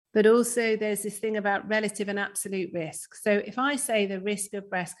But also there's this thing about relative and absolute risk. So if I say the risk of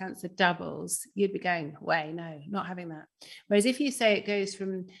breast cancer doubles, you'd be going, way, no, not having that. Whereas if you say it goes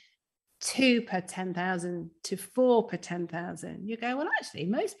from 2 per 10,000 to 4 per 10,000, you go, well, actually,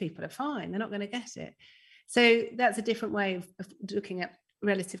 most people are fine. They're not going to get it. So that's a different way of looking at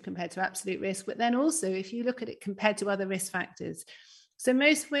relative compared to absolute risk. But then also, if you look at it compared to other risk factors, so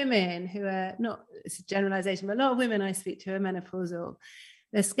most women who are not, it's a generalization, but a lot of women I speak to are menopausal.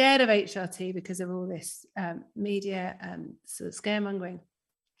 They're scared of HRT because of all this media sort of scaremongering.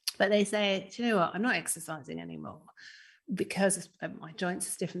 But they say, do you know what? I'm not exercising anymore because my joints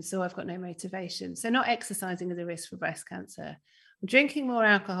are stiff and sore. I've got no motivation. So not exercising is a risk for breast cancer. I'm drinking more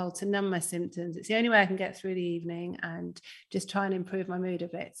alcohol to numb my symptoms. It's the only way I can get through the evening and just try and improve my mood a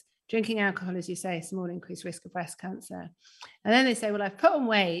bit. Drinking alcohol, as you say, a small increased risk of breast cancer. And then they say, well, I've put on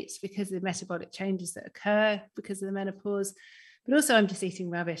weight because of the metabolic changes that occur because of the menopause. But also I'm just eating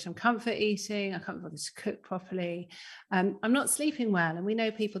rubbish. I'm comfort eating. I can't bother to cook properly. I'm not sleeping well. And we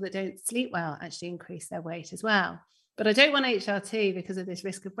know people that don't sleep well actually increase their weight as well. But I don't want HRT because of this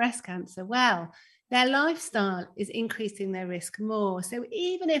risk of breast cancer. Well, their lifestyle is increasing their risk more. So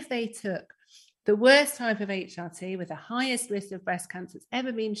even if they took the worst type of HRT with the highest risk of breast cancer that's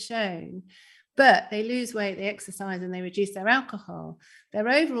ever been shown, but they lose weight, they exercise, and they reduce their alcohol, their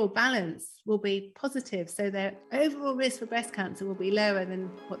overall balance will be positive. So their overall risk for breast cancer will be lower than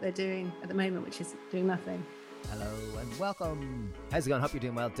what they're doing at the moment, which is doing nothing. Hello and welcome. How's it going? Hope you're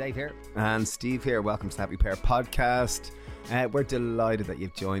doing well. Dave here. And Steve here. Welcome to the Happy Pair podcast. We're delighted that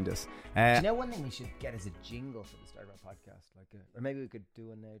you've joined us. Do you know one thing we should get as a jingle for the start of our podcast? Or maybe we could do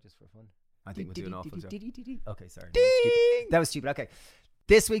one now just for fun. I think we'll do an awful job. Okay, sorry. That was stupid. Okay.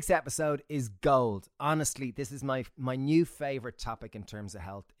 This week's episode is gold. Honestly, this is my new favourite topic in terms of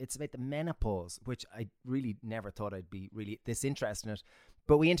health. It's about the menopause, which I really never thought I'd be really this interested in it.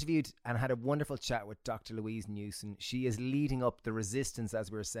 But we interviewed and had a wonderful chat with Dr Louise Newson. She is leading up the resistance,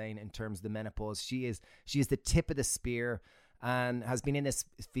 as we were saying, in terms of the menopause. She is the tip of the spear and has been in this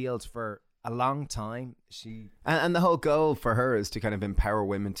field for a long time. And the whole goal for her is to kind of empower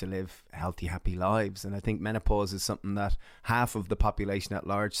women to live healthy, happy lives. And I think menopause is something that half of the population at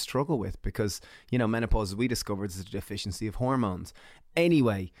large struggle with because, you know, menopause, as we discovered, is a deficiency of hormones.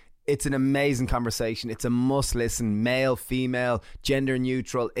 Anyway, it's an amazing conversation. It's a must listen, male, female, gender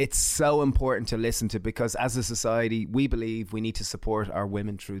neutral. It's so important to listen to because as a society, we believe we need to support our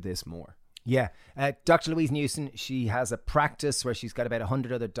women through this more. Yeah. Dr. Louise Newson, she has a practice where she's got about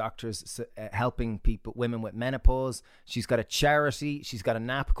 100 other doctors helping women with menopause. She's got a charity. She's got an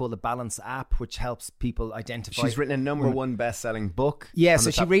app called the Balance app, which helps people identify. She's written a number one best-selling book. Yeah,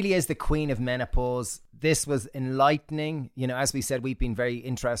 so she really is the queen of menopause. This was enlightening. You know, as we said, we've been very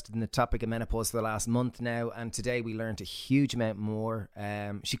interested in the topic of menopause for the last month now, and today we learned a huge amount more.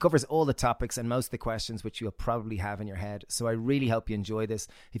 She covers all the topics and most of the questions which you'll probably have in your head. So I really hope you enjoy this.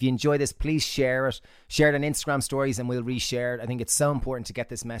 If you enjoy this, please share it. Share it on Instagram stories and we'll reshare it. I think it's so important to get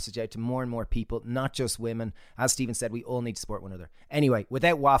this message out to more and more people, not just women. As Stephen said, we all need to support one another. Anyway,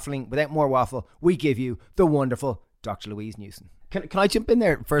 without more waffle, we give you the wonderful Dr. Louise Newson. Can I jump in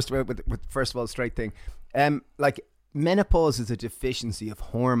there first with first of all, straight thing? Like menopause is a deficiency of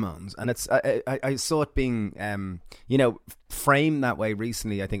hormones, and it's I saw it being framed that way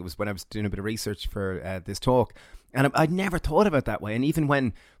recently. I think it was when I was doing a bit of research for this talk, and I'd never thought about it that way. And even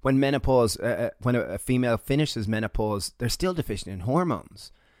when menopause, when a female finishes menopause, they're still deficient in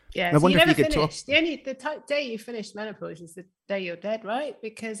hormones. Yeah, so you never finish. The day you finish menopause is the day you're dead, right?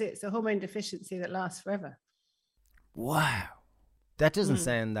 Because it's a hormone deficiency that lasts forever. Wow. That doesn't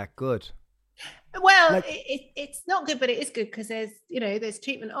sound that good. Well, it's not good, but it is good because there's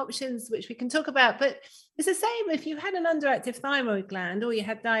treatment options which we can talk about. But it's the same if you had an underactive thyroid gland or you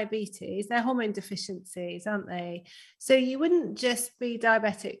had diabetes. They're hormone deficiencies, aren't they? So you wouldn't just be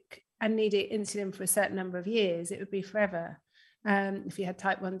diabetic and need insulin for a certain number of years. It would be forever. If you had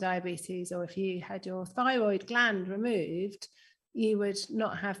type 1 diabetes or if you had your thyroid gland removed, you would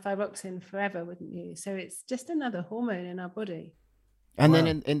not have thyroxine forever, wouldn't you? So it's just another hormone in our body. And then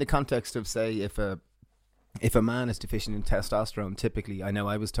in the context of, say, if a man is deficient in testosterone, typically, I know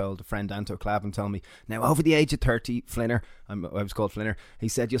I was told, a friend Anto Clavin told me, now over the age of 30, Flinner, I was called Flinner, he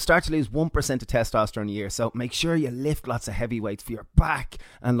said, you'll start to lose 1% of testosterone a year, so make sure you lift lots of heavy weights for your back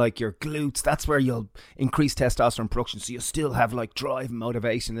and like your glutes. That's where you'll increase testosterone production, so you'll still have like drive and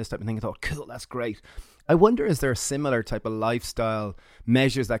motivation, this type of thing. I thought, cool, that's great. I wonder, is there a similar type of lifestyle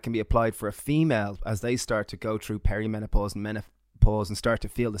measures that can be applied for a female as they start to go through perimenopause and menopause and start to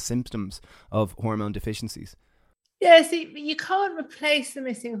feel the symptoms of hormone deficiencies? Yeah, see, you can't replace the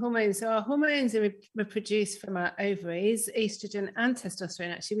missing hormones. So our hormones are reproduced from our ovaries, estrogen and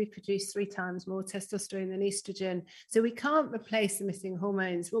testosterone. Actually, we produce 3 times more testosterone than estrogen. So we can't replace the missing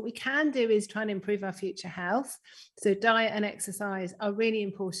hormones. What we can do is try and improve our future health. So diet and exercise are really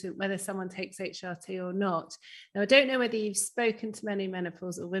important, whether someone takes HRT or not. Now, I don't know whether you've spoken to many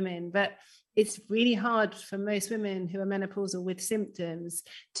menopausal women, but it's really hard for most women who are menopausal with symptoms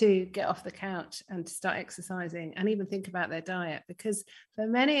to get off the couch and to start exercising and even think about their diet, because for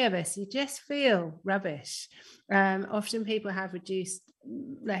many of us, you just feel rubbish. Often people have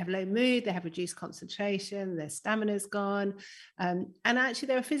they have low mood, they have reduced concentration, their stamina's gone. And actually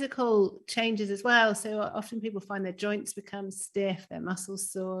there are physical changes as well. So often people find their joints become stiff, their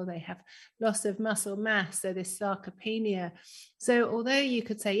muscles sore, they have loss of muscle mass, so this sarcopenia. So although you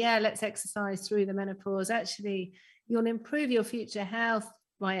could say, yeah, let's exercise through the menopause, actually you'll improve your future health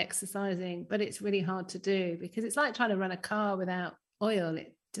by exercising, but it's really hard to do because it's like trying to run a car without oil.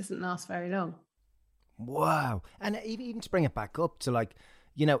 It doesn't last very long. Wow. And even to bring it back up to like,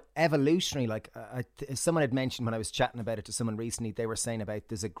 you know, evolutionary, like someone had mentioned when I was chatting about it to someone recently, they were saying about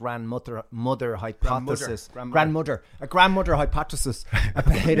there's a grandmother hypothesis. A grandmother hypothesis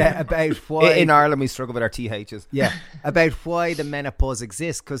about why... In Ireland, we struggle with our THs. Yeah, about why the menopause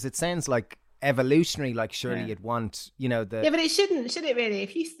exists, because it sounds like evolutionary, like surely you'd want, you know, the... Yeah, but it shouldn't, should it really?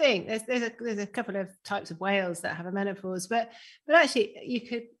 If you think, there's a couple of types of whales that have a menopause, but actually you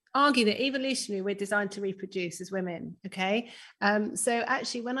could argue that evolutionary we're designed to reproduce as women. Okay, so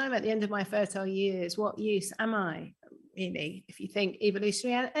actually when I'm at the end of my fertile years, what use am I really, if you think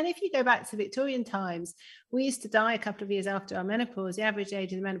evolutionary? And if you go back to Victorian times, we used to die a couple of years after our menopause. The average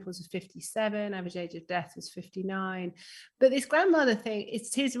age of the menopause was 57, average age of death was 59. But this grandmother thing,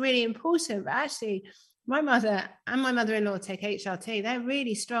 it is really important. But actually my mother and my mother-in-law take HRT. They're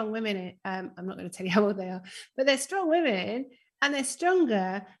really strong women. I'm not going to tell you how old they are, but they're strong women, and they're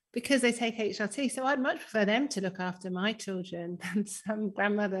stronger because they take HRT. So I'd much prefer them to look after my children than some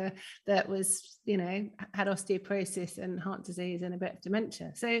grandmother that was, you know, had osteoporosis and heart disease and a bit of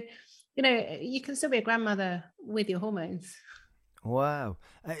dementia. So, you know, you can still be a grandmother with your hormones. Wow.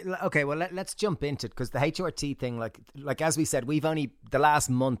 Okay, well, let's jump into it, because the HRT thing, like as we said, we've only, the last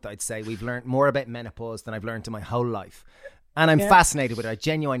month, I'd say, we've learned more about menopause than I've learned in my whole life. And I'm fascinated with it. I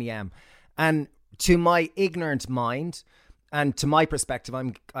genuinely am. And to my ignorant mind, and to my perspective,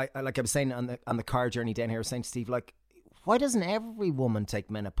 I like I was saying on the car journey down here, I was saying to Steve, like, why doesn't every woman take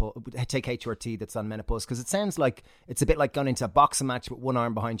HRT that's on menopause? Because it sounds like it's a bit like going into a boxing match with one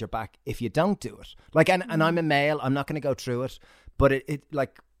arm behind your back if you don't do it. Like, and I'm a male, I'm not going to go through it, but it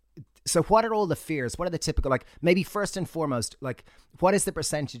like, so what are all the fears? What are the typical, like, maybe first and foremost, like, what is the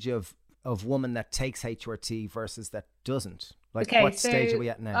percentage of woman that takes HRT versus that doesn't? Like, okay, what stage are we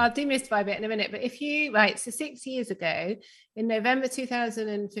at now? I'll demystify a bit in a minute, but if you, so 6 years ago, in November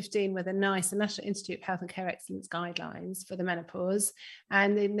 2015, were the NICE, the National Institute of Health and Care Excellence guidelines for the menopause.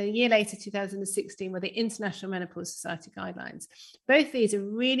 And in the year later, 2016, were the International Menopause Society guidelines. Both these are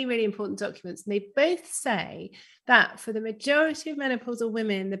really, really important documents. And they both say that for the majority of menopausal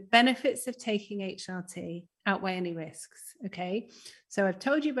women, the benefits of taking HRT outweigh any risks. Okay. So I've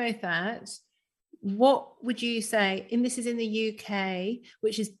told you both that. What would you say, and this is in the UK,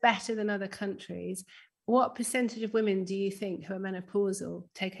 which is better than other countries, what percentage of women do you think who are menopausal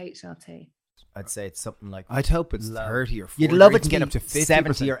take HRT? I'd say it's something like, I'd hope it's 30 or 40. You'd love it to get be up to 50%.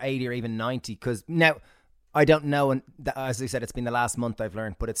 70 or 80 or even 90, because now I don't know, and as I said, it's been the last month I've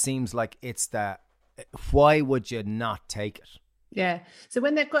learned, but it seems like it's that, why would you not take it? Yeah. So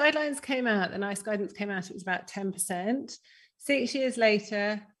when the guidelines came out, the NICE guidance came out, it was about 10%. 6 years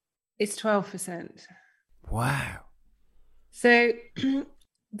later, it's 12%. Wow. So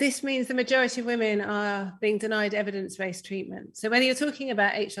this means the majority of women are being denied evidence-based treatment. So whether you're talking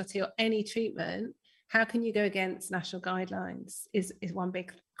about HRT or any treatment, how can you go against national guidelines is one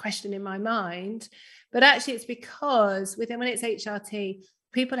big question in my mind. But actually it's because when it's HRT,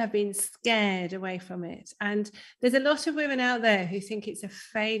 people have been scared away from it. And there's a lot of women out there who think it's a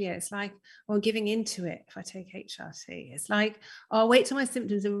failure. It's like, oh, I'm giving into it if I take HRT. It's like, oh, I'll wait till my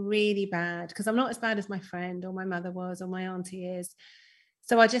symptoms are really bad because I'm not as bad as my friend or my mother was or my auntie is.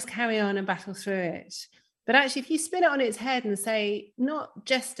 So I just carry on and battle through it. But actually, if you spin it on its head and say, not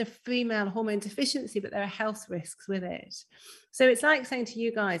just a female hormone deficiency, but there are health risks with it. So it's like saying to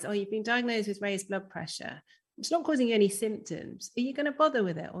you guys, oh, you've been diagnosed with raised blood pressure. It's not causing you any symptoms. Are you going to bother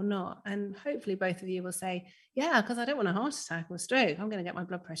with it or not? And hopefully both of you will say, yeah, because I don't want a heart attack or stroke. I'm going to get my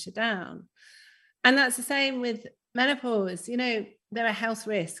blood pressure down. And that's the same with menopause. You know, there are health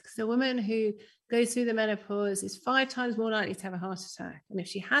risks. A woman who goes through the menopause is 5 times more likely to have a heart attack. And if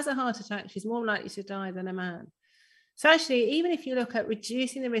she has a heart attack, she's more likely to die than a man. So actually, even if you look at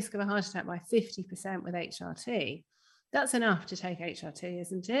reducing the risk of a heart attack by 50% with HRT, that's enough to take HRT,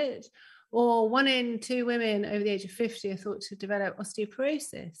 isn't it? Or 1 in 2 women over the age of 50 are thought to develop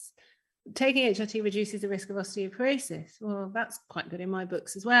osteoporosis. Taking HRT reduces the risk of osteoporosis. Well, that's quite good in my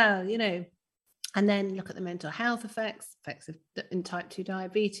books as well, you know. And then look at the mental health effects of in type 2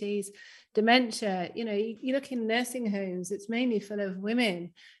 diabetes, dementia. You know, you look in nursing homes, it's mainly full of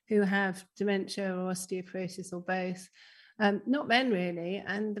women who have dementia or osteoporosis or both, not men really.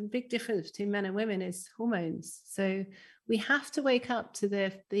 And the big difference between men and women is hormones. So we have to wake up to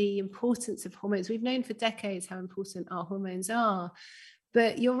the importance of hormones. We've known for decades how important our hormones are.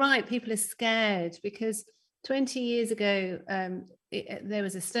 But you're right, people are scared because 20 years ago, there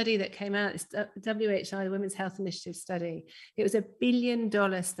was a study that came out, it's WHI, the Women's Health Initiative study. It was $1 billion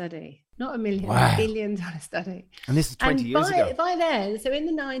study, not $1 million, wow. $1 billion study. And this is 20 years ago. By then, so in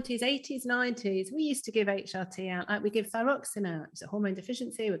the 90s, 80s, 90s, we used to give HRT out, like we give thyroxine out. It's a hormone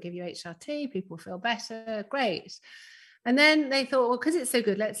deficiency, we'll give you HRT, people feel better, great. And then they thought, well, because it's so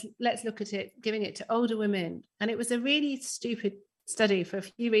good, let's look at it, giving it to older women. And it was a really stupid study for a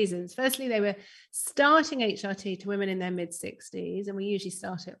few reasons. Firstly, they were starting HRT to women in their mid-60s, and we usually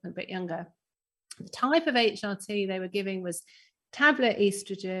start it a bit younger. The type of HRT they were giving was tablet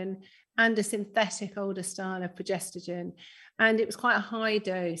estrogen and a synthetic older style of progestogen, and it was quite a high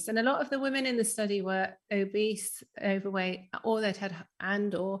dose. And a lot of the women in the study were obese, overweight, or they'd had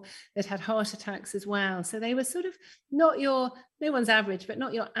heart attacks as well. So they were sort of no one's average, but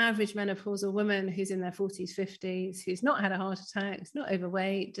not your average menopausal woman who's in their 40s, 50s, who's not had a heart attack, who's not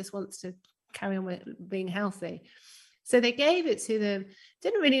overweight, just wants to carry on with being healthy. So they gave it to them,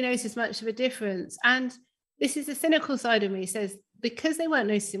 didn't really notice much of a difference. And this is the cynical side of me, says because they weren't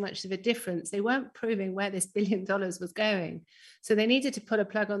noticing much of a difference, they weren't proving where this $1 billion was going. So they needed to put a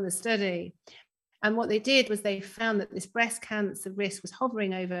plug on the study. And what they did was they found that this breast cancer risk was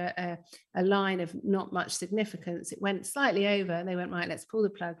hovering over a line of not much significance. It went slightly over and they went, right, let's pull the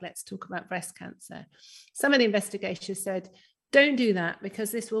plug. Let's talk about breast cancer. Some of the investigators said, don't do that because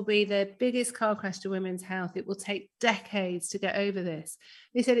this will be the biggest car crash to women's health. It will take decades to get over this.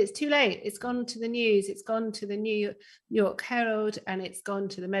 They said it's too late. It's gone to the news. It's gone to the New York Herald and it's gone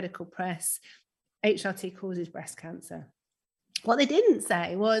to the medical press. HRT causes breast cancer. What they didn't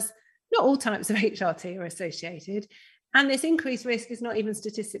say was not all types of HRT are associated, and this increased risk is not even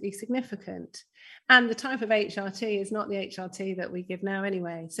statistically significant. And the type of HRT is not the HRT that we give now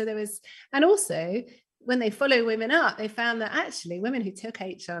anyway. So there was, and also, when they follow women up, they found that actually women who took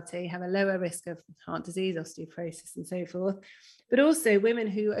HRT have a lower risk of heart disease, osteoporosis, and so forth. But also women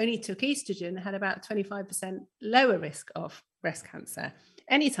who only took estrogen had about 25% lower risk of breast cancer.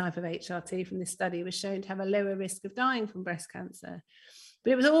 Any type of HRT from this study was shown to have a lower risk of dying from breast cancer.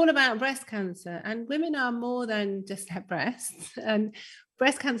 But it was all about breast cancer, and women are more than just have breasts. And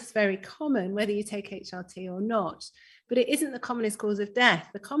breast cancer is very common, whether you take HRT or not. But it isn't the commonest cause of death.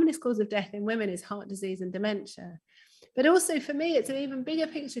 The commonest cause of death in women is heart disease and dementia. But also for me, it's an even bigger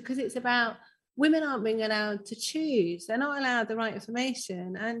picture because it's about women aren't being allowed to choose. They're not allowed the right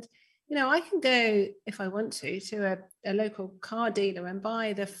information. And, you know, I can go, if I want to a local car dealer and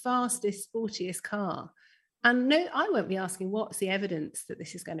buy the fastest, sportiest car. And no, I won't be asking what's the evidence that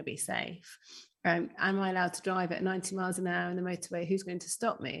this is going to be safe. Am I allowed to drive at 90 miles an hour in the motorway? Who's going to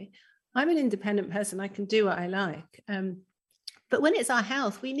stop me? I'm an independent person. I can do what I like. But when it's our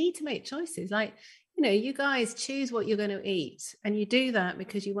health, we need to make choices. Like, you know, you guys choose what you're going to eat, and you do that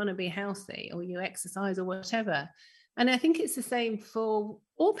because you want to be healthy or you exercise or whatever. And I think it's the same for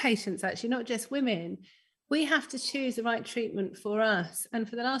all patients, actually, not just women. We have to choose the right treatment for us. And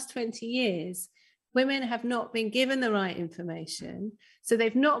for the last 20 years, women have not been given the right information, so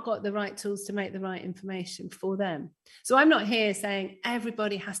they've not got the right tools to make the right information for them. So I'm not here saying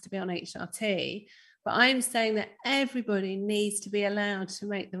everybody has to be on HRT, but I'm saying that everybody needs to be allowed to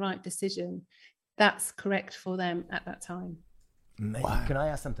make the right decision that's correct for them at that time. Wow. Can I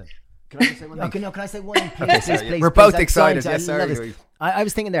ask something? Can I say one thing? Okay, no, can I say one thing? Please, we're both excited. Yes, sorry. I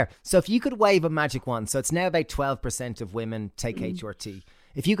was thinking there. So if you could wave a magic wand, so it's now about 12% of women take HRT.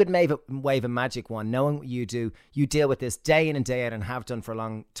 If you could wave a magic wand, knowing what you do, you deal with this day in and day out and have done for a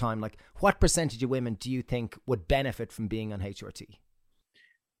long time. Like, what percentage of women do you think would benefit from being on HRT?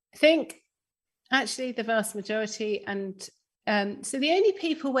 I think actually the vast majority. And so the only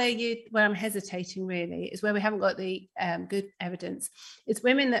people where I'm hesitating really is where we haven't got the good evidence. It's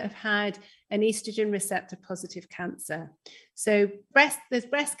women that have had an estrogen receptor positive cancer. So there's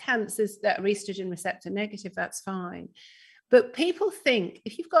breast cancers that are estrogen receptor negative, that's fine. But people think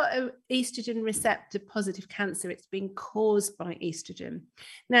if you've got an estrogen receptor positive cancer, it's being caused by estrogen.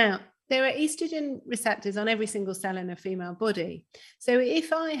 Now, there are estrogen receptors on every single cell in a female body. So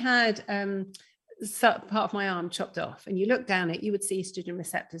if I had part of my arm chopped off and you look down it, you would see estrogen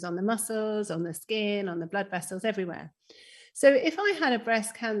receptors on the muscles, on the skin, on the blood vessels, everywhere. So if I had a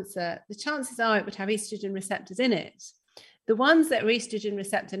breast cancer, the chances are it would have estrogen receptors in it. The ones that are estrogen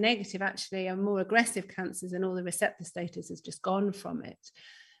receptor negative actually are more aggressive cancers, and all the receptor status has just gone from it.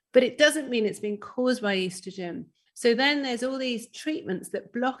 But it doesn't mean it's been caused by estrogen. So then there's all these treatments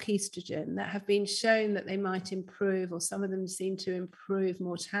that block estrogen that have been shown that they might improve, or some of them seem to improve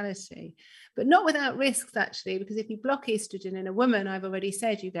mortality, but not without risks actually, because if you block estrogen in a woman, I've already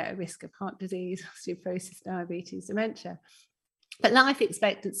said you get a risk of heart disease, osteoporosis, diabetes, dementia. But life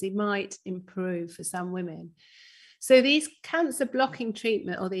expectancy might improve for some women. So these cancer blocking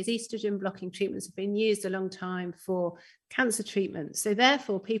treatment, or these estrogen blocking treatments, have been used a long time for cancer treatment. So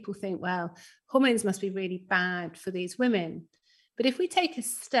therefore people think, well, hormones must be really bad for these women. But if we take a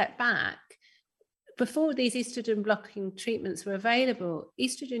step back, before these estrogen blocking treatments were available,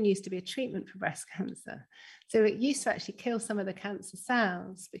 estrogen used to be a treatment for breast cancer. So it used to actually kill some of the cancer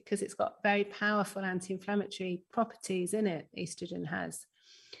cells because it's got very powerful anti-inflammatory properties in it, estrogen has.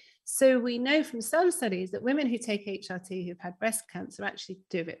 So we know from some studies that women who take HRT who've had breast cancer actually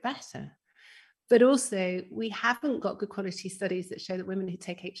do a bit better. But also we haven't got good quality studies that show that women who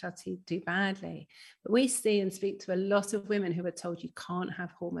take HRT do badly. But we see and speak to a lot of women who are told you can't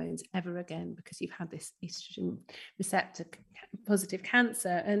have hormones ever again because you've had this estrogen receptor positive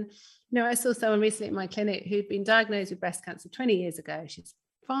cancer. And, I saw someone recently in my clinic who'd been diagnosed with breast cancer 20 years ago. She's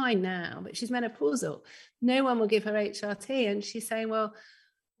fine now, but she's menopausal. No one will give her HRT. And she's saying, well,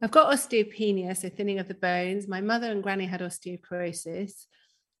 I've got osteopenia, so thinning of the bones. My mother and granny had osteoporosis.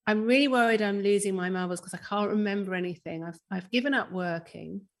 I'm really worried I'm losing my marbles because I can't remember anything. I've given up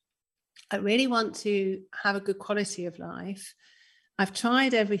working. I really want to have a good quality of life. I've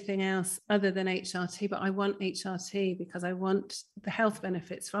tried everything else other than HRT, but I want HRT because I want the health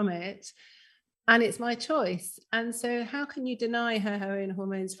benefits from it. And it's my choice. And so how can you deny her own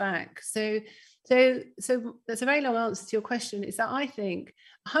hormones back? So that's a very long answer to your question, is that I think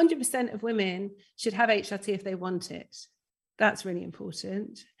 100% of women should have HRT if they want it. That's really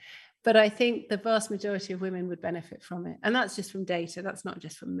important. But I think the vast majority of women would benefit from it. And that's just from data. That's not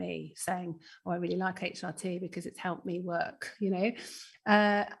just from me saying, oh, I really like HRT because it's helped me work,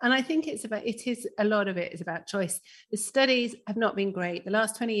 And I think a lot of it is about choice. The studies have not been great. The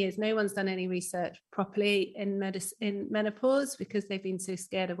last 20 years, no one's done any research properly in menopause because they've been so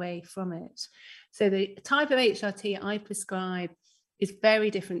scared away from it. So the type of HRT I prescribe is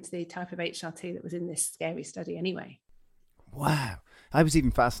very different to the type of HRT that was in this scary study anyway. Wow. I was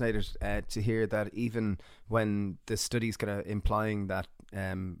even fascinated to hear that even when the studies kind of implying that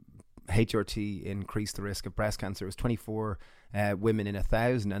HRT increased the risk of breast cancer, it was 24 women in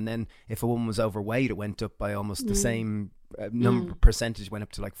 1,000. And then if a woman was overweight, it went up by almost the same percentage, went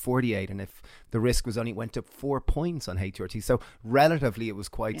up to like 48. And if the risk went up 4 points on HRT. So relatively it was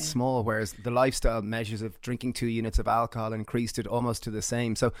quite small, whereas the lifestyle measures of drinking 2 units of alcohol increased it almost to the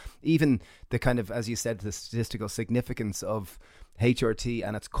same. So even the kind of, as you said, the statistical significance of HRT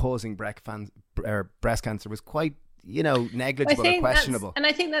and it's causing breast cancer was quite negligible or questionable. And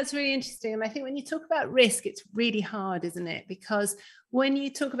I think that's really interesting. And I think when you talk about risk, it's really hard, isn't it? Because when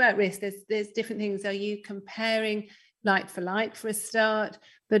you talk about risk, there's different things. Are you comparing like for like for a start?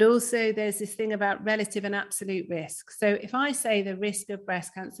 But also there's this thing about relative and absolute risk. So if I say the risk of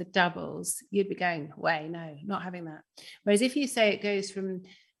breast cancer doubles, you'd be going, way, no, not having that. Whereas if you say it goes from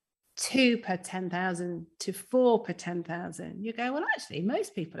 2 per 10,000 to 4 per 10,000, you go, well, actually,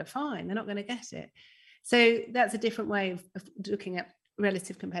 most people are fine. They're not going to get it. So that's a different way of looking at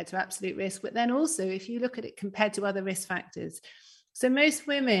relative compared to absolute risk. But then also, if you look at it compared to other risk factors, so most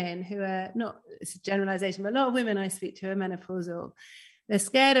women who are not, it's a generalization, but a lot of women I speak to are menopausal. They're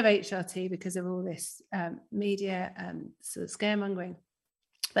scared of HRT because of all this media sort of scaremongering.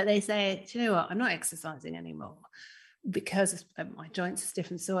 But they say, do you know what? I'm not exercising anymore because my joints are stiff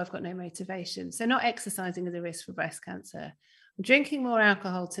and sore. I've got no motivation. So not exercising is a risk for breast cancer. I'm drinking more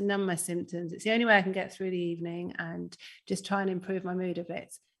alcohol to numb my symptoms. It's the only way I can get through the evening and just try and improve my mood a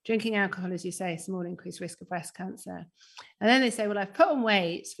bit. Drinking alcohol, as you say, small increased risk of breast cancer. And then they say, well, I've put on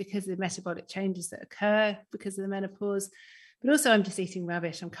weight because of the metabolic changes that occur because of the menopause. But also I'm just eating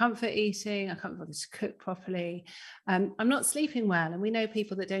rubbish. I'm comfort eating. I can't bother to cook properly. I'm not sleeping well. And we know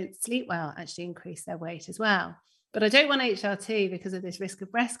people that don't sleep well actually increase their weight as well. But I don't want HRT because of this risk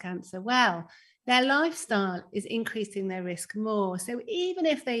of breast cancer. Well, their lifestyle is increasing their risk more. So even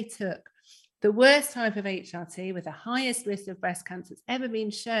if they took the worst type of HRT with the highest risk of breast cancer that's ever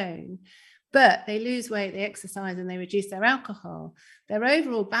been shown, but they lose weight, they exercise, and they reduce their alcohol, their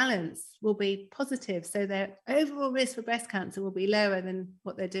overall balance will be positive. So their overall risk for breast cancer will be lower than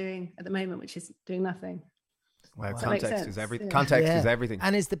what they're doing at the moment, which is doing nothing. Wow, Does context is everything. Yeah. Context is everything.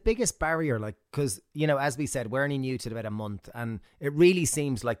 And is the biggest barrier, like, because, you know, as we said, we're only new to it about a month, and it really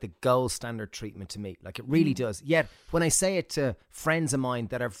seems like the gold standard treatment to me. Like, it really does. Yet, when I say it to friends of mine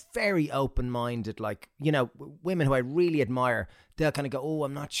that are very open-minded, like, you know, women who I really admire, they'll kind of go, oh,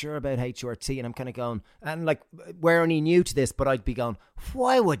 I'm not sure about HRT. And I'm kind of going, and like, we're only new to this, but I'd be going,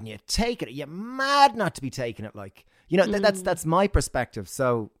 why wouldn't you take it? Are you mad not to be taking it? Like, you know, that's my perspective.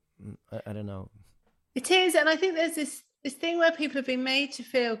 So, I don't know. It is, and I think there's this thing where people have been made to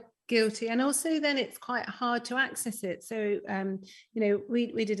feel guilty, and also then it's quite hard to access it. So, you know,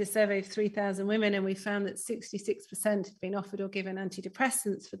 we did a survey of 3,000 women, and we found that 66% had been offered or given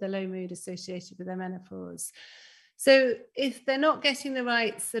antidepressants for the low mood associated with their menopause. So if they're not getting the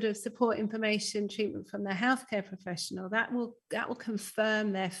right sort of support, information, treatment from their healthcare professional, that will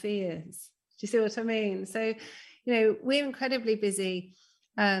confirm their fears. Do you see what I mean? So, you know, we're incredibly busy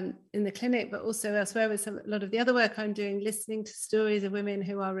in the clinic, but also elsewhere with a lot of the other work I'm doing, listening to stories of women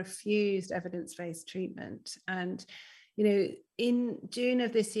who are refused evidence-based treatment. And, you know, in June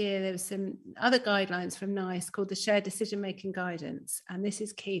of this year, there was some other guidelines from NICE called the Shared Decision-Making Guidance. And this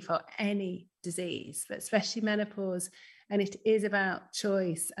is key for any disease, but especially menopause. And it is about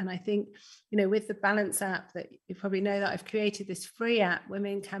choice. And I think, you know, with the Balance app that you probably know that I've created this free app,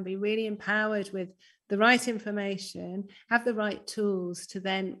 women can be really empowered with the right information, have the right tools to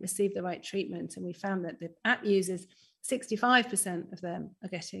then receive the right treatment. And we found that the app users, 65% of them are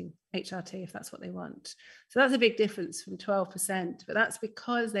getting HRT if that's what they want. So that's a big difference from 12%, but that's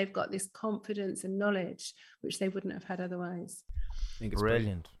because they've got this confidence and knowledge, which they wouldn't have had otherwise. I think it's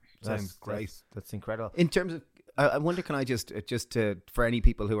Brilliant. Sounds great. That's incredible. In terms of, I wonder, can I just for any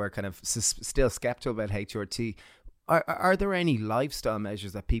people who are kind of still skeptical about HRT, are there any lifestyle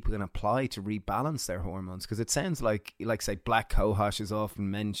measures that people can apply to rebalance their hormones? Because it sounds like say black cohosh is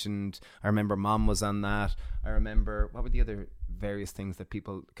often mentioned. I remember Mom was on that. I remember, what were the other various things that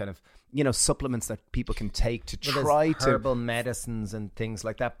people kind of, you know, supplements that people can take to try to herbal medicines and things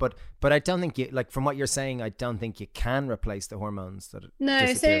like that. But I don't think you, like, from what you're saying, I don't think you can replace the hormones that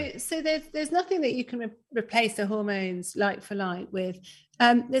disappear. So there's nothing that you can replace the hormones like for like with.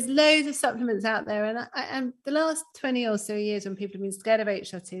 There's loads of supplements out there, and the last 20 or so years, when people have been scared of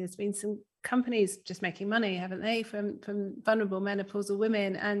HRT, there's been some companies just making money, haven't they, from vulnerable menopausal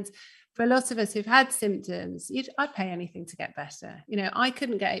women. And for a lot of us who've had symptoms, I'd pay anything to get better. You know, I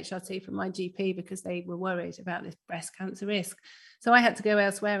couldn't get HRT from my GP because they were worried about this breast cancer risk. So I had to go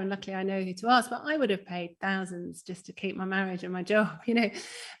elsewhere, and luckily I know who to ask, but I would have paid thousands just to keep my marriage and my job, you know.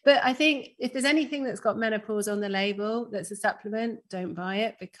 But I think if there's anything that's got menopause on the label that's a supplement, don't buy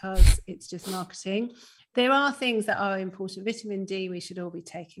it, because it's just marketing. There are things that are important. Vitamin D we should all be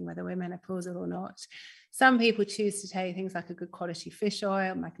taking, whether we're menopausal or not. Some people choose to take things like a good quality fish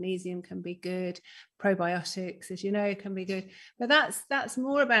oil. Magnesium can be good. Probiotics, as you know, can be good. But that's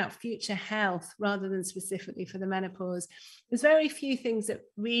more about future health rather than specifically for the menopause. There's very few things that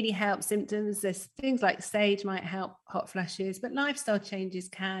really help symptoms. There's things like sage might help hot flushes, but lifestyle changes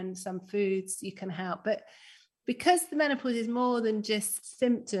can. Some foods you can help. But because the menopause is more than just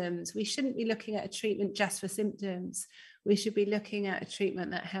symptoms, we shouldn't be looking at a treatment just for symptoms. We should be looking at a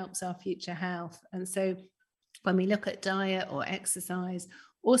treatment that helps our future health. And so when we look at diet or exercise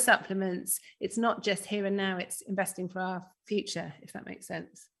or supplements, it's not just here and now, it's investing for our future, if that makes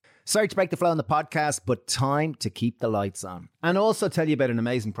sense. Sorry to break the flow on the podcast, but time to keep the lights on. And also tell you about an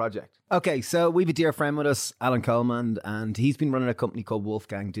amazing project. Okay, so we have a dear friend with us, Alan Coleman, and he's been running a company called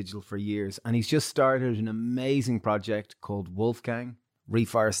Wolfgang Digital for years. And he's just started an amazing project called Wolfgang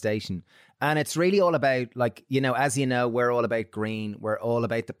Reforestation. And it's really all about, like, you know, as you know, we're all about green. We're all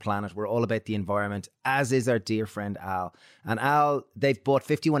about the planet. We're all about the environment, as is our dear friend Al. And Al, they've bought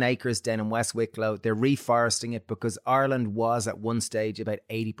 51 acres down in West Wicklow. They're reforesting it because Ireland was at one stage about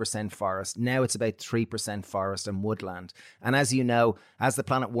 80% forest. Now it's about 3% forest and woodland. And as you know, as the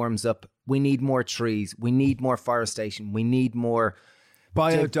planet warms up, we need more trees. We need more forestation. We need more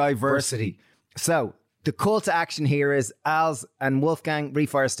biodiversity. So the call to action here is Al's and Wolfgang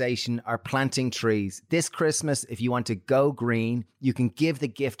Reforestation are planting trees. This Christmas, if you want to go green, you can give the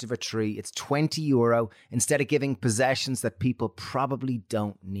gift of a tree. It's €20 instead of giving possessions that people probably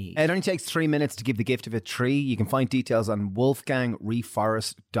don't need. It only takes 3 minutes to give the gift of a tree. You can find details on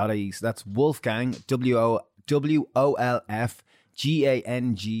wolfgangreforest.ie. So that's Wolfgang,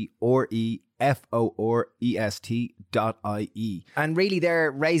 WOLFGANGREFOREST.ie. forest.ie. And really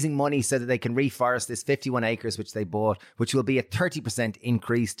they're raising money so that they can reforest this 51 acres which they bought, which will be a 30%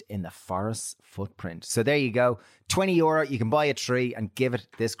 increase in the forest footprint. So there you go, €20, you can buy a tree and give it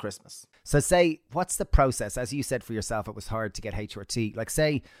this Christmas. So say, what's the process? As you said for yourself, it was hard to get HRT. Like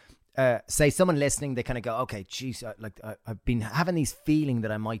say someone listening, they kind of go, okay, geez, I've been having these feeling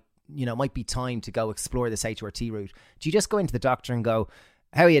that I might be time to go explore this HRT route. Do you just go into the doctor and go,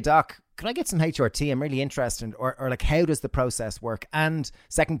 how are you, doc? Can I get some HRT? I'm really interested. Or like, how does the process work? And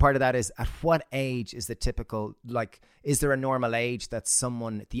second part of that is, at what age is the typical, like, is there a normal age that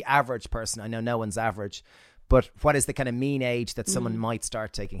someone, the average person, I know no one's average, but what is the kind of mean age that someone might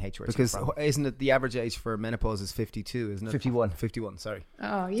start taking HRT Because from? isn't it the average age for menopause is 52, isn't it? 51, sorry.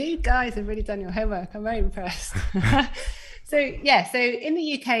 Oh, you guys have really done your homework. I'm very impressed. So in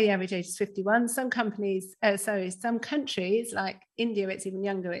the UK, the average age is 51. Some countries like India, it's even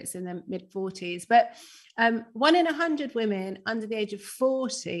younger, it's in their mid-40s. But 1 in 100 women under the age of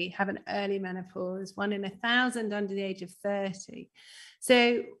 40 have an early menopause, 1 in 1,000 under the age of 30.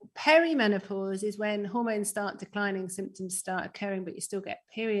 So perimenopause is when hormones start declining, symptoms start occurring, but you still get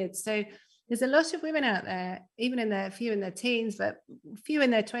periods. So there's a lot of women out there, even few in their teens, but few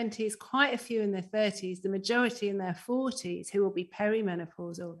in their 20s, quite a few in their 30s, the majority in their 40s, who will be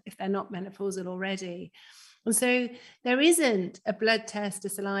perimenopausal if they're not menopausal already. And so there isn't a blood test, a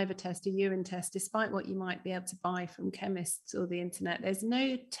saliva test, a urine test, despite what you might be able to buy from chemists or the internet. There's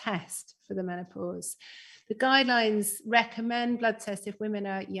no test for the menopause. The guidelines recommend blood tests if women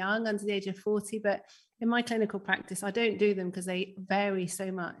are young, under the age of 40, but in my clinical practice, I don't do them because they vary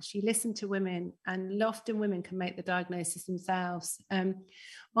so much. You listen to women, and often women can make the diagnosis themselves.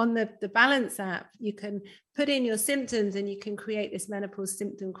 On the Balance app, you can put in your symptoms and you can create this menopause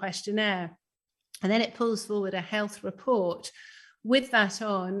symptom questionnaire. And then it pulls forward a health report with that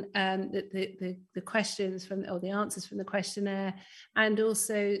on, the questions or the answers from the questionnaire. And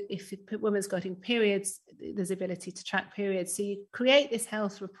also, if a woman's getting periods, there's ability to track periods. So you create this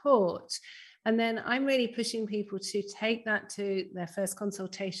health report. And then I'm really pushing people to take that to their first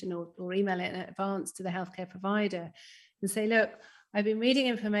consultation or email it in advance to the healthcare provider and say, look, I've been reading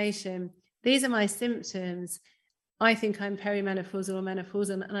information. These are my symptoms. I think I'm perimenopausal or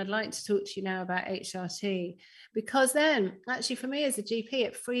menopausal, and I'd like to talk to you now about HRT, because then actually for me as a GP,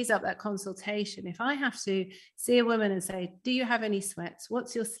 it frees up that consultation. If I have to see a woman and say, do you have any sweats?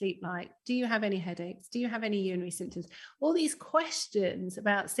 What's your sleep like? Do you have any headaches? Do you have any urinary symptoms? All these questions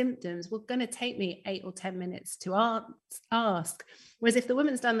about symptoms were going to take me 8 or 10 minutes to ask. Whereas if the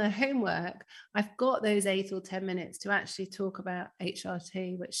woman's done their homework, I've got those 8 or 10 minutes to actually talk about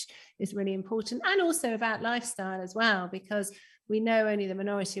HRT, which is really important, and also about lifestyle as well, because we know only the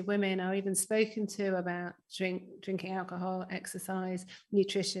minority of women are even spoken to about drinking alcohol, exercise,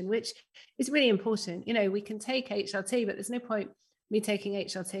 nutrition, which is really important. You know, we can take HRT, but there's no point me taking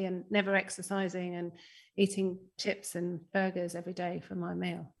HRT and never exercising and eating chips and burgers every day for my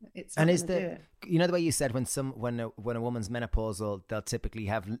meal. It's not going to do it. You know the way you said when a woman's menopausal, they'll typically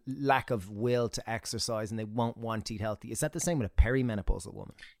have lack of will to exercise and they won't want to eat healthy. Is that the same with a perimenopausal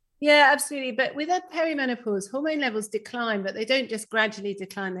woman? Yeah, absolutely. But with a perimenopause, hormone levels decline, but they don't just gradually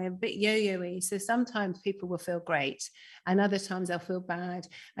decline. They're a bit yo-yo-y. So sometimes people will feel great and other times they'll feel bad.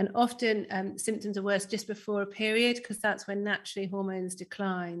 And often symptoms are worse just before a period, because that's when naturally hormones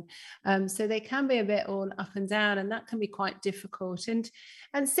decline. So they can be a bit all up and down, and that can be quite difficult. And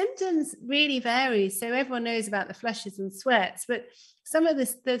symptoms really vary. So everyone knows about the flushes and sweats, but some of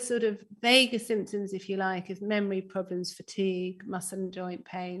the sort of vaguer symptoms, if you like, is memory problems, fatigue, muscle and joint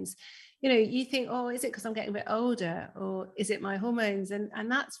pains. You know, you think, oh, is it because I'm getting a bit older, or is it my hormones? And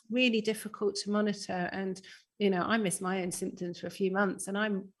that's really difficult to monitor. And, you know, I missed my own symptoms for a few months, and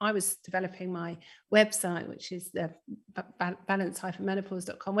I was developing my website, which is the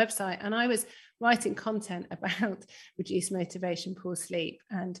balance-menopause.com website. And I was writing content about reduced motivation, poor sleep,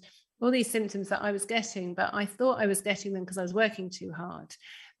 and all these symptoms that I was getting, but I thought I was getting them because I was working too hard.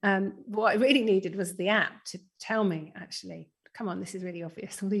 What I really needed was the app to tell me, actually, come on, this is really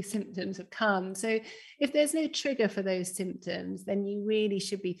obvious. All these symptoms have come. So if there's no trigger for those symptoms, then you really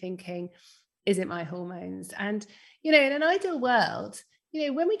should be thinking, is it my hormones? And, you know, in an ideal world, you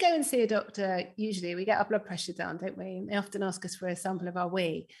know, when we go and see a doctor, usually we get our blood pressure done, don't we? And they often ask us for a sample of our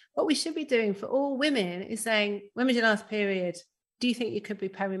wee. What we should be doing for all women is saying, when was your last period? Do you think you could be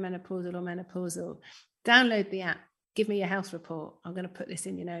perimenopausal or menopausal? Download the app. Give me your health report. I'm going to put this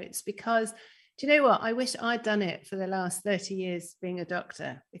in your notes, because do you know what? I wish I'd done it for the last 30 years being a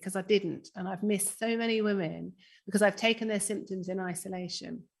doctor, because I didn't. And I've missed so many women because I've taken their symptoms in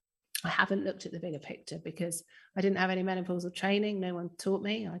isolation. I haven't looked at the bigger picture because I didn't have any menopausal training. No one taught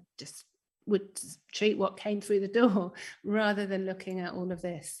me. I just would treat what came through the door rather than looking at all of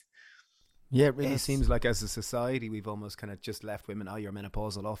this. Yeah, it really seems like as a society we've almost kind of just left women, oh, you're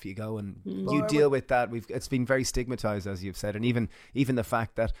menopausal, off you go, and you deal with that. It's been very stigmatized, as you've said, and even the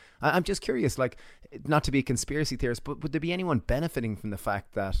fact that I'm just curious, like, not to be a conspiracy theorist, but would there be anyone benefiting from the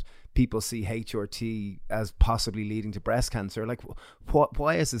fact that people see HRT as possibly leading to breast cancer? Like,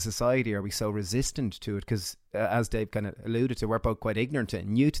 why as a society are we so resistant to it? Because as Dave kind of alluded to, we're both quite ignorant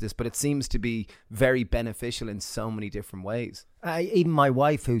and new to this, but it seems to be very beneficial in so many different ways. Even my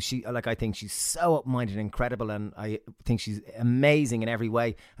wife, who I think she's so up-minded and incredible, and I think she's amazing in every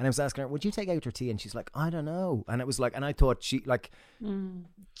way. And I was asking her, would you take HRT? And she's like, I don't know. And it was like, and I thought she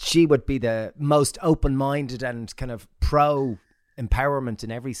would be the most open-minded and kind of pro empowerment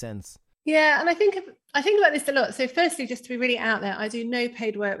in every sense. Yeah, and I think about this a lot. So firstly, just to be really out there, I do no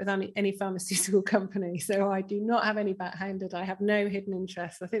paid work with any pharmaceutical company. So I do not have any backhanded. I have no hidden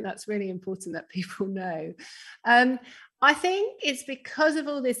interests. I think that's really important that people know. I think it's because of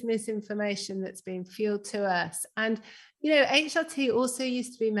all this misinformation that's being fueled to us. And, HRT also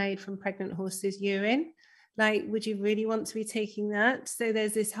used to be made from pregnant horses' urine. Like, would you really want to be taking that? So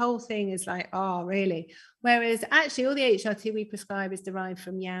there's this whole thing is like, oh, really? Whereas actually all the HRT we prescribe is derived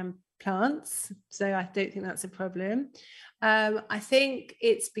from yam plants. So I don't think that's a problem. I think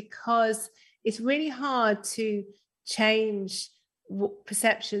it's because it's really hard to change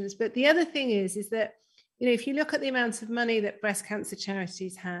perceptions. But the other thing is that, if you look at the amount of money that breast cancer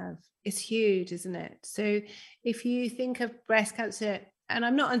charities have, it's huge, isn't it? So if you think of breast cancer, and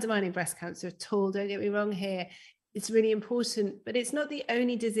I'm not undermining breast cancer at all, don't get me wrong here, it's really important, but it's not the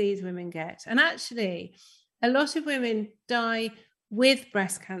only disease women get. And actually, a lot of women die with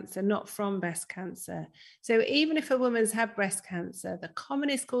breast cancer, not from breast cancer. So even if a woman's had breast cancer, the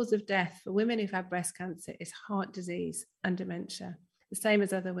commonest cause of death for women who've had breast cancer is heart disease and dementia, the same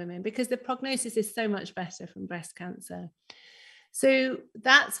as other women, because the prognosis is so much better from breast cancer. So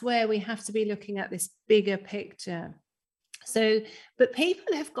that's where we have to be looking at this bigger picture. So, but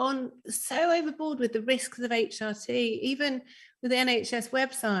people have gone so overboard with the risks of HRT, even with the NHS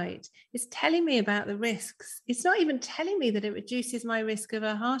website. It's telling me about the risks. It's not even telling me that it reduces my risk of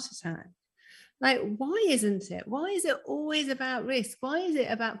a heart attack. Like, why isn't it? Why is it always about risk? Why is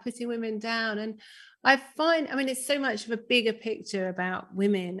it about putting women down? And it's so much of a bigger picture about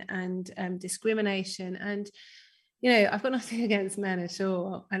women and discrimination. And, I've got nothing against men at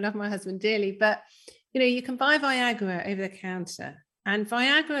all. I love my husband dearly, but you can buy Viagra over the counter. And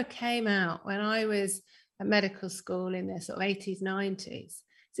Viagra came out when I was at medical school in the sort of 80s, 90s.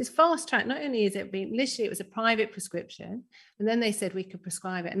 So it's fast track. Not only is it being, literally, it was a private prescription. And then they said we could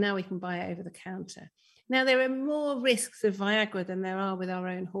prescribe it. And now we can buy it over the counter. Now, there are more risks of Viagra than there are with our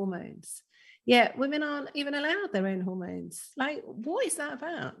own hormones. Yet women aren't even allowed their own hormones. Like, what is that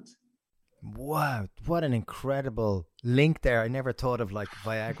about? Wow, what an incredible link there. I never thought of like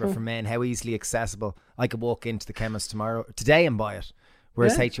Viagra for men, how easily accessible. I could walk into the chemist today and buy it.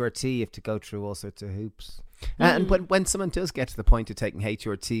 Whereas HRT, you have to go through all sorts of hoops. And when someone does get to the point of taking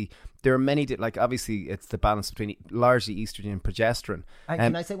HRT, there are many, obviously it's the balance between largely estrogen and progesterone.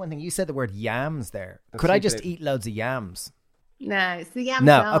 Can I say one thing? You said the word yams there. Could I just eat loads of yams? No, it's the yam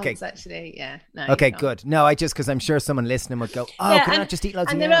plants, actually. Yeah. No, okay, good. No, because I'm sure someone listening would go, can I just eat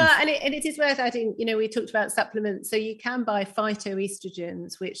loads of yams? And it is worth adding, we talked about supplements. So you can buy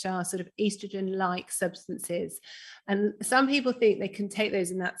phytoestrogens, which are sort of estrogen-like substances. And some people think they can take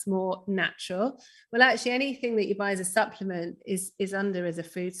those and that's more natural. Well, actually, anything that you buy as a supplement is under as a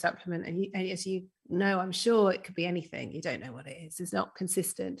food supplement. And as you know, I'm sure it could be anything. You don't know what it is. It's not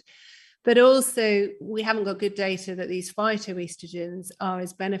consistent. But also, we haven't got good data that these phytoestrogens are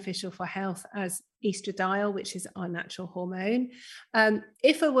as beneficial for health as estradiol, which is our natural hormone.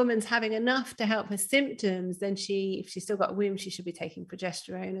 If a woman's having enough to help her symptoms, then if she's still got a womb, she should be taking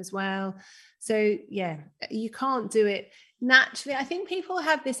progesterone as well. So, yeah, you can't do it naturally. I think people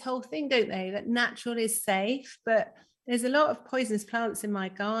have this whole thing, don't they, that natural is safe, but there's a lot of poisonous plants in my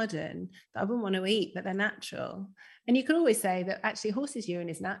garden that I wouldn't want to eat, but they're natural. And you can always say that actually horse's urine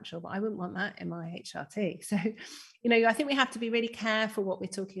is natural, but I wouldn't want that in my HRT. So, I think we have to be really careful what we're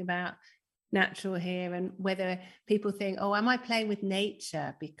talking about natural here, and whether people think, oh, am I playing with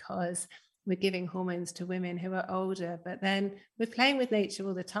nature because we're giving hormones to women who are older? But then we're playing with nature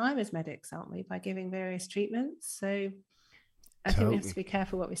all the time as medics, aren't we, by giving various treatments? So I think we have to be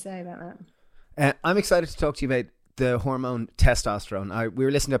careful what we say about that. I'm excited to talk to you about the hormone testosterone. We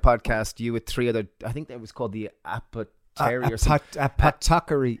were listening to a podcast, you with three other, I think that was called the Terry or something.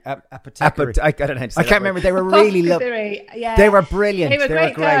 Apothecary. I don't know how to say I can't remember. They were really lovely. Yeah. They were brilliant. They were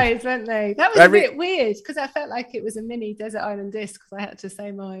great guys, weren't they? That was a bit weird because I felt like it was a mini Desert Island Disc because I had to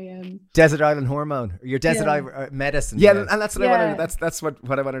say my Desert Island hormone, your Desert Island medicine. Yeah, and that's what I wanted. That's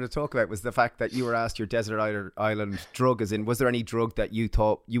what I wanted to talk about was the fact that you were asked your Desert Island drug, as in, was there any drug that you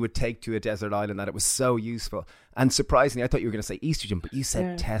thought you would take to a desert island that it was so useful? And surprisingly, I thought you were going to say estrogen, but you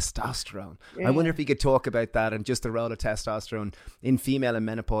said testosterone. I wonder if you could talk about that and just the role of testosterone in female and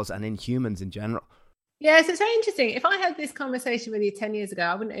menopause and in humans in general. Yes, it's very interesting. If I had this conversation with you 10 years ago,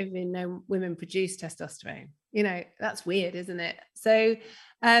 I wouldn't even know women produce testosterone. You know, that's weird, isn't it? So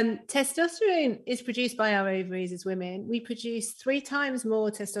testosterone is produced by our ovaries as women. We produce 3 times more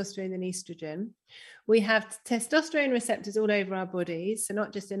testosterone than estrogen. We have testosterone receptors all over our bodies, so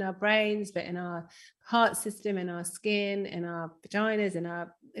not just in our brains, but in our heart system, in our skin, in our vaginas, in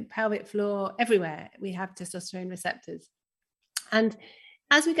our pelvic floor, everywhere we have testosterone receptors. And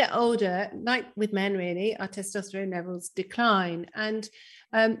as we get older, like with men really, our testosterone levels decline. And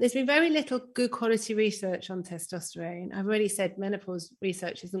there's been very little good quality research on testosterone. I've already said menopause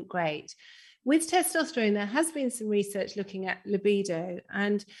research isn't great. With testosterone, there has been some research looking at libido,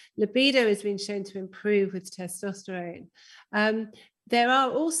 and libido has been shown to improve with testosterone. There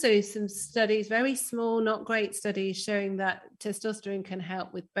are also some studies, very small, not great studies, showing that testosterone can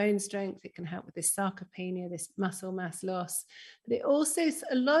help with bone strength. It can help with this sarcopenia, this muscle mass loss. But it also,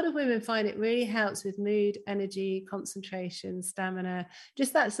 a lot of women find it really helps with mood, energy, concentration, stamina,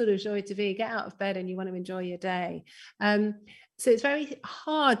 just that sort of joie de vivre. Get out of bed and you want to enjoy your day. So it's very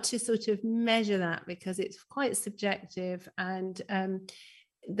hard to sort of measure that because it's quite subjective and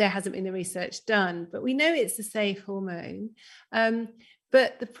there hasn't been the research done, but we know it's a safe hormone.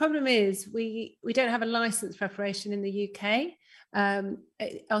 But the problem is we don't have a license preparation in the UK.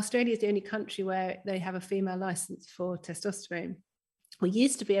 Australia is the only country where they have a female license for testosterone. We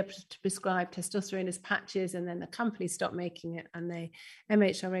used to be able to prescribe testosterone as patches, and then the company stopped making it and the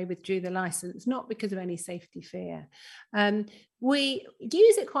MHRA withdrew the license, not because of any safety fear. We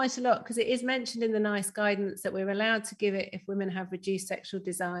use it quite a lot because it is mentioned in the NICE guidance that we're allowed to give it if women have reduced sexual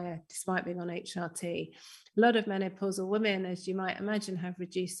desire despite being on HRT. A lot of menopausal women, as you might imagine, have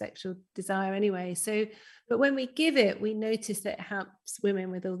reduced sexual desire anyway. So, but when we give it, we notice that it helps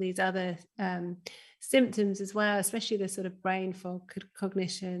women with all these other symptoms as well, especially the sort of brain fog,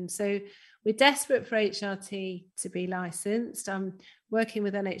 cognition. So we're desperate for HRT to be licensed. I'm working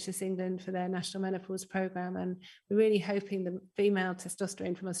with NHS England for their National Menopause Programme, and we're really hoping the female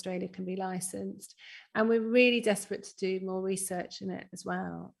testosterone from Australia can be licensed. And we're really desperate to do more research in it as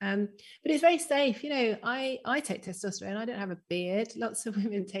well. But it's very safe. You know, I take testosterone. I don't have a beard. Lots of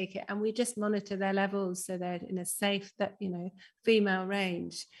women take it, and we just monitor their levels so they're in a safe, female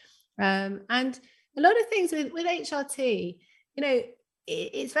range. And a lot of things with HRT, you know,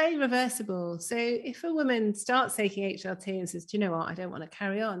 it's very reversible. So if a woman starts taking HRT and says, do you know what, I don't want to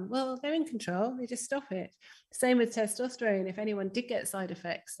carry on, well, they're in control. They just stop it. Same with testosterone. If anyone did get side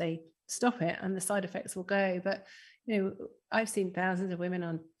effects, they stop it and the side effects will go. But, you know, I've seen thousands of women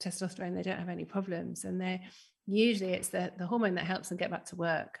on testosterone. They don't have any problems. And usually it's the hormone that helps them get back to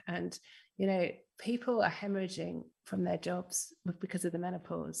work. And, you know, people are hemorrhaging from their jobs because of the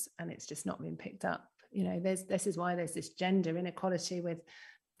menopause, and it's just not been picked up. You know, this is why there's this gender inequality with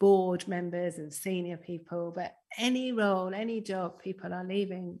board members and senior people, but any role, any job, people are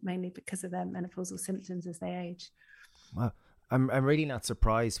leaving mainly because of their menopausal symptoms as they age. Wow. I'm really not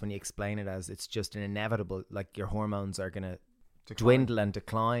surprised when you explain it as it's just an inevitable, like your hormones are going to dwindle and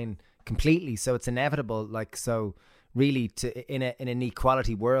decline completely. So it's inevitable. Like, so really in an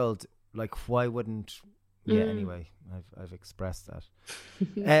equality world, like why wouldn't... Yeah, anyway, I've expressed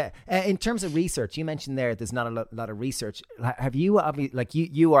that. In terms of research, you mentioned there's not a lot of research. Have you, like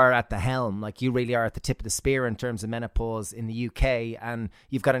you are at the helm, like you really are at the tip of the spear in terms of menopause in the UK, and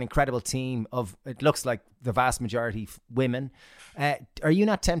you've got an incredible team of, it looks like the vast majority women. Are you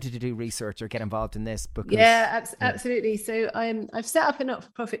not tempted to do research or get involved in this? Because, absolutely. So I've set up a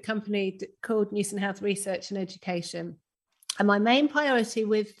not-for-profit company called Newson Health Research and Education. And my main priority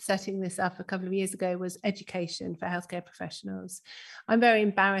with setting this up a couple of years ago was education for healthcare professionals. I'm very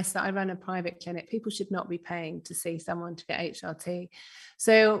embarrassed that I run a private clinic. People should not be paying to see someone to get HRT.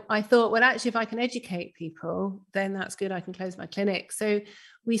 So I thought, well, actually, if I can educate people, then that's good. I can close my clinic. So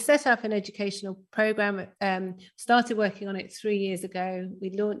we set up an educational program, started working on it 3 years ago. We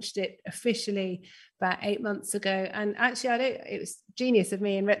launched it officially about 8 months ago. And actually, it was genius of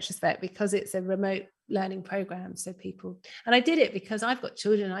me in retrospect because it's a remote learning programs. So people, and I did it because I've got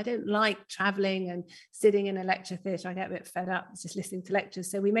children. I don't like traveling and sitting in a lecture theatre. I get a bit fed up just listening to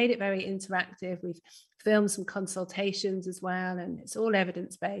lectures. So we made it very interactive. We've filmed some consultations as well, and it's all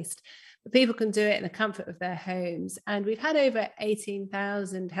evidence-based. But people can do it in the comfort of their homes. And we've had over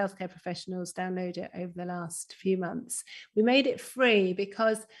 18,000 healthcare professionals download it over the last few months. We made it free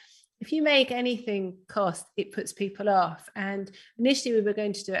because if you make anything cost, it puts people off. And initially we were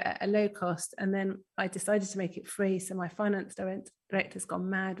going to do it at a low cost, and then I decided to make it free. So my finance director's gone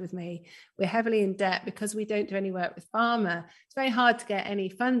mad with me. We're heavily in debt because we don't do any work with pharma. It's very hard to get any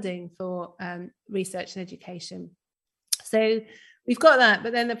funding for research and education. So we've got that,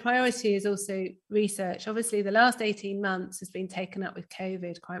 but then the priority is also research. Obviously, the last 18 months has been taken up with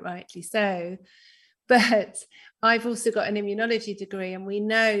COVID, quite rightly so. But I've also got an immunology degree, and we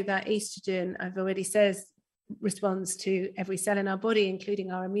know that estrogen, I've already said, responds to every cell in our body,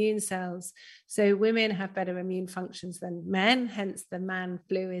 including our immune cells. So women have better immune functions than men, hence the man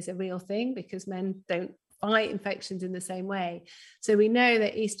flu is a real thing because men don't fight infections in the same way. So we know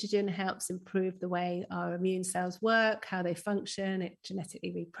that estrogen helps improve the way our immune cells work, how they function. It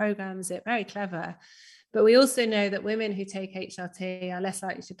genetically reprograms it, very clever. But we also know that women who take HRT are less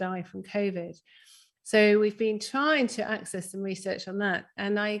likely to die from COVID. So we've been trying to access some research on that.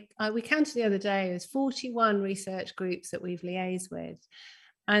 And we counted the other day, there's 41 research groups that we've liaised with,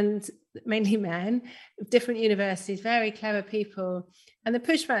 and mainly men, different universities, very clever people. And the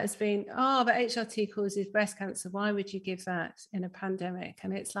pushback has been, oh, but HRT causes breast cancer. Why would you give that in a pandemic?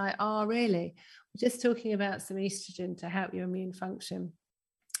 And it's like, oh, really? We're just talking about some estrogen to help your immune function.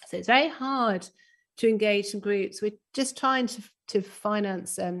 So it's very hard to engage some groups. We're just trying to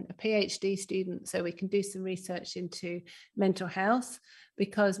finance a PhD student so we can do some research into mental health,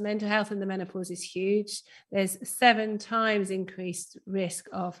 because mental health in the menopause is huge. There's 7 times increased risk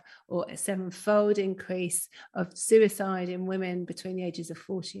of, or a 7-fold increase of suicide in women between the ages of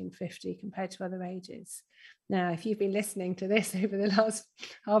 40 and 50 compared to other ages. Now, if you've been listening to this over the last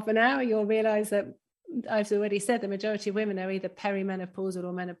half an hour, you'll realize that I've already said the majority of women are either perimenopausal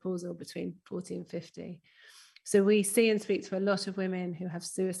or menopausal between 40 and 50. So we see and speak to a lot of women who have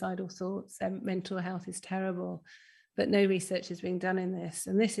suicidal thoughts. Their mental health is terrible, but no research is being done in this.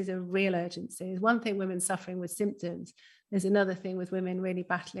 And this is a real urgency. There's one thing women suffering with symptoms. There's another thing with women really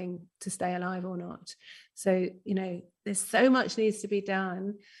battling to stay alive or not. So, there's so much needs to be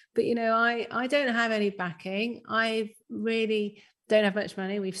done. But, I don't have any backing. I really don't have much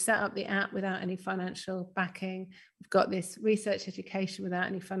money. We've set up the app without any financial backing. We've got this research education without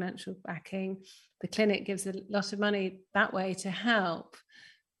any financial backing. The clinic gives a lot of money that way to help.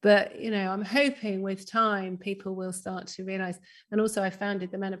 But, I'm hoping with time, people will start to realize. And also I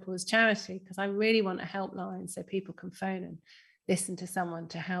founded the Menopause charity because I really want a helpline so people can phone and listen to someone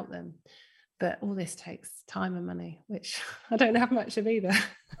to help them. But all this takes time and money, which I don't have much of either.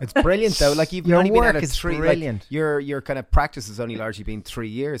 It's brilliant though. Like you've your only work been at it is 3. brilliant. Like your kind of practice has only largely been 3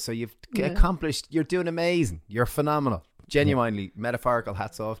 years, so you've accomplished. You're doing amazing. You're phenomenal. Genuinely, metaphorical.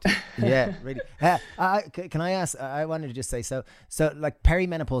 Hats off to you. Yeah, really. Can I ask? I wanted to just say so like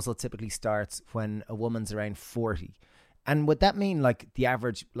perimenopausal typically starts when a woman's around 40, and would that mean like the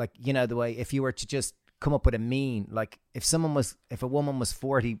average, like the way if you were to just come up with a mean, like if a woman was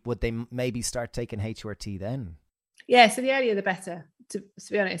 40, would they maybe start taking HRT then? Yeah, so the earlier the better, to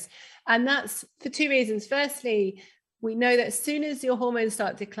be honest. And that's for 2 reasons. Firstly, we know that as soon as your hormones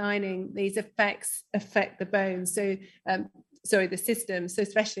start declining, these effects affect the bones. So, the system, so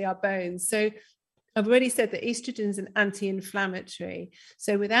especially our bones. So I've already said that estrogen is an anti-inflammatory.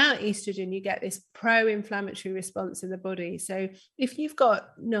 So without estrogen, you get this pro-inflammatory response in the body. So if you've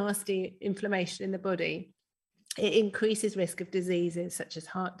got nasty inflammation in the body, it increases risk of diseases such as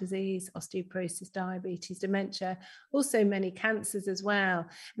heart disease, osteoporosis, diabetes, dementia, also many cancers as well.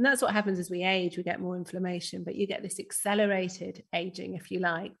 And that's what happens as we age. We get more inflammation, but you get this accelerated aging, if you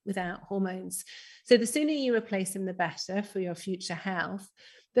like, without hormones. So the sooner you replace them, the better for your future health.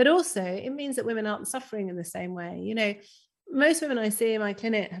 But also it means that women aren't suffering in the same way. Most women I see in my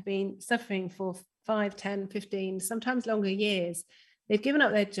clinic have been suffering for 5, 10, 15, sometimes longer years. They've given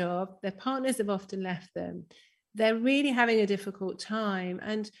up their job. Their partners have often left them. They're really having a difficult time.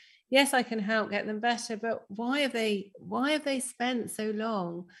 And yes, I can help get them better, but why have they spent so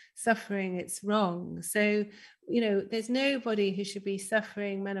long suffering? It's wrong. So, there's nobody who should be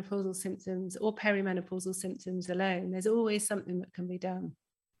suffering menopausal symptoms or perimenopausal symptoms alone. There's always something that can be done.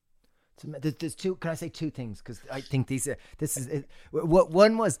 There's two. Can I say two things? Because I think this is what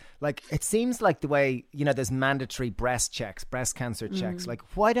one was like. It seems like the way, you know, there's mandatory breast cancer checks. Like,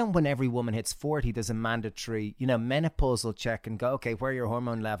 why don't, when every woman hits 40, there's a mandatory, you know, menopausal check and go, okay, where are your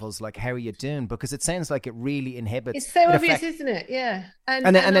hormone levels? Like, how are you doing? Because it sounds like it really inhibits. It's so obvious, isn't it? Yeah.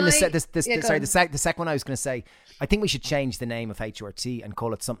 And then the second one I was going to say, I think we should change the name of HRT and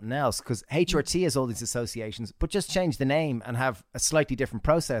call it something else, because HRT has all these associations, but just change the name and have a slightly different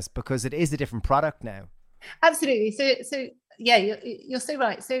process, because it is a different product now. Absolutely. So yeah, you're so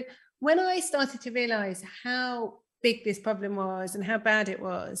right. So when I started to realize how big this problem was and how bad it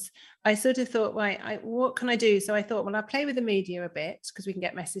was, I sort of thought, right, what can I do? So I thought, well, I'll play with the media a bit, because we can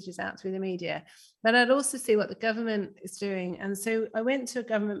get messages out through the media, but I'd also see what the government is doing. And so I went to a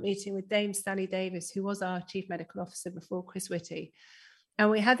government meeting with Dame Sally Davis, who was our chief medical officer before Chris Whitty. And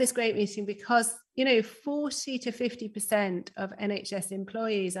we had this great meeting because, you know, 40 to 50% of NHS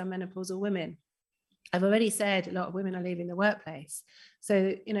employees are menopausal women. I've already said a lot of women are leaving the workplace.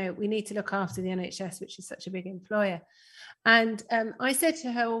 So, you know, we need to look after the NHS, which is such a big employer. And I said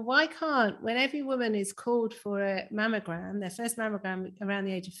to her, well, why can't, when every woman is called for a mammogram, their first mammogram around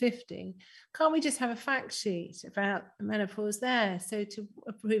the age of 50, can't we just have a fact sheet about menopause there? So to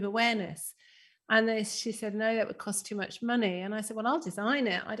improve awareness. And she said, no, that would cost too much money. And I said, well, I'll design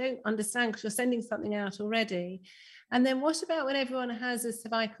it. I don't understand, because you're sending something out already. And then what about when everyone has a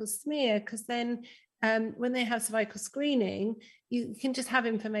cervical smear? Because then when they have cervical screening, you can just have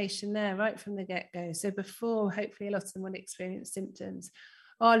information there right from the get-go. So before, hopefully, a lot of them will experience symptoms.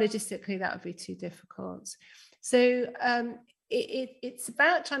 Or logistically, that would be too difficult. So it's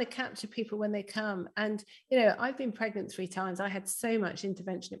about trying to capture people when they come. And, you know, I've been pregnant 3 times. I had so much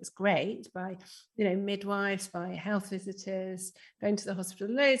intervention. It was great, by, you know, midwives, by health visitors, going to the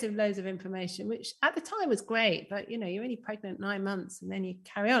hospital, loads of information, which at the time was great. But, you know, you're only pregnant 9 months and then you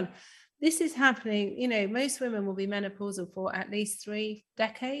carry on. This is happening, you know, most women will be menopausal for at least 3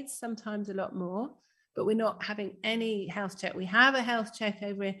 decades, sometimes a lot more, but we're not having any health check. We have a health check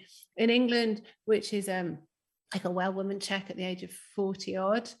over in England, which is like a well woman check at the age of 40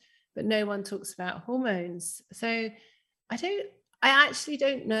 odd, but no one talks about hormones. So I actually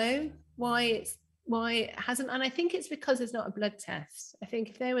don't know why it hasn't. And I think it's because there's not a blood test. I think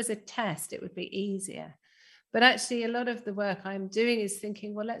if there was a test, it would be easier. But actually, a lot of the work I'm doing is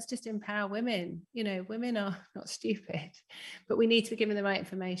thinking, well, let's just empower women. You know, women are not stupid, but we need to be given the right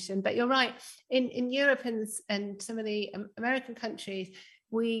information. But you're right. In Europe and some of the American countries,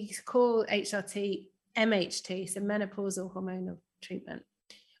 we call HRT MHT, so menopausal hormonal treatment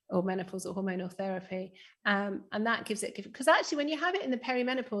or menopausal hormonal therapy. And that gives it, because actually when you have it in the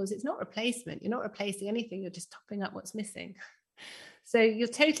perimenopause, it's not replacement. You're not replacing anything. You're just topping up what's missing. So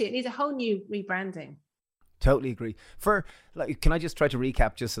it needs a whole new rebranding. Totally agree. Can I just try to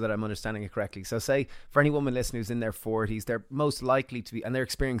recap just so that I'm understanding it correctly? So say for any woman listening who's in their 40s, they're most likely to be, and they're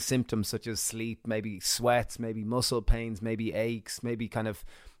experiencing symptoms such as sleep, maybe sweats, maybe muscle pains, maybe aches, maybe kind of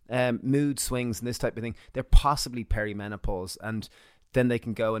mood swings and this type of thing. They're possibly perimenopause, and then they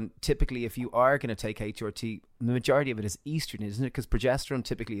can go, and typically if you are going to take HRT, the majority of it is estrogen, isn't it? Because progesterone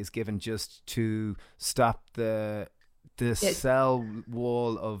typically is given just to stop the cell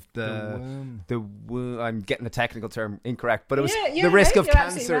wall of the womb. I'm getting the technical term incorrect, but it was the risk of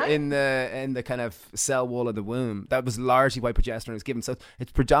cancer right. in the kind of cell wall of the womb. That was largely why progesterone was given. So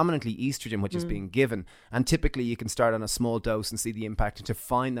it's predominantly estrogen which is being given, and typically you can start on a small dose and see the impact, and to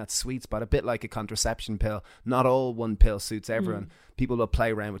find that sweet spot, a bit like a contraception pill. Not all one pill suits everyone. People will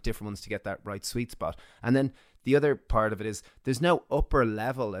play around with different ones to get that right sweet spot. And then the other part of it is there's no upper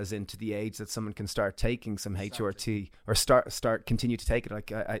level as into the age that someone can start taking some HRT or continue to take it.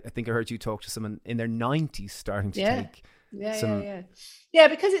 Like I think I heard you talk to someone in their 90s starting to take. Yeah,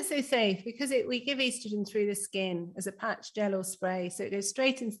 because it's so safe, because we give estrogen through the skin as a patch, gel or spray, so it goes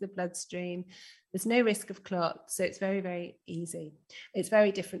straight into the bloodstream. There's no risk of clot, so it's very, very easy. It's very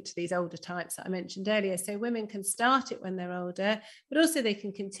different to these older types that I mentioned earlier. So women can start it when they're older, but also they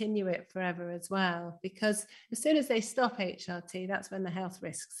can continue it forever as well, because as soon as they stop HRT, that's when the health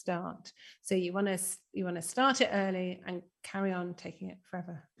risks start. So you want to start it early and carry on taking it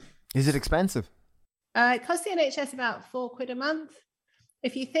forever. Is it expensive? It costs the NHS about £4 a month.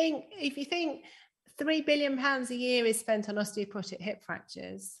 If you think £3 billion a year is spent on osteoporotic hip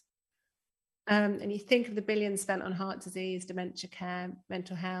fractures, and you think of the billions spent on heart disease, dementia care,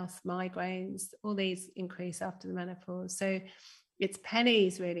 mental health, migraines, all these increase after the menopause. So it's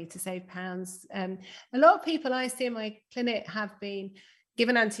pennies really to save pounds. A lot of people I see in my clinic have been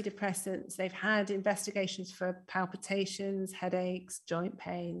given antidepressants. They've had investigations for palpitations, headaches, joint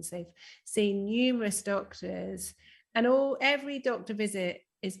pains. They've seen numerous doctors, and every doctor visit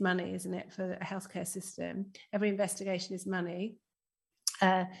is money, isn't it, for a healthcare system? Every investigation is money.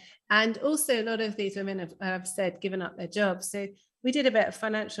 And also a lot of these women have said given up their jobs. So we did a bit of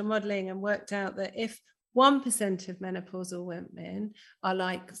financial modelling and worked out that if 1% of menopausal women are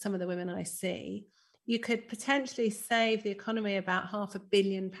like some of the women I see, you could potentially save the economy about £500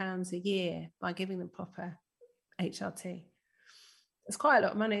 million a year by giving them proper HRT. It's quite a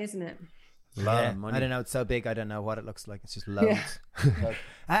lot of money, isn't it? A lot of money. I don't know. It's so big. I don't know what it looks like. It's just loads. Yeah.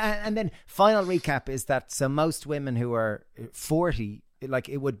 And then final recap is that so most women who are 40, like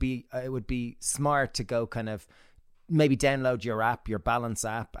it would be smart to go kind of maybe download your app, your Balance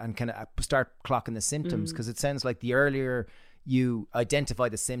app, and kind of start clocking the symptoms, because it sounds like the earlier you identify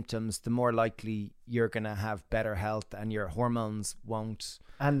the symptoms, the more likely you're going to have better health and your hormones won't.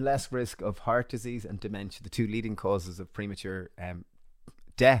 And less risk of heart disease and dementia, the two leading causes of premature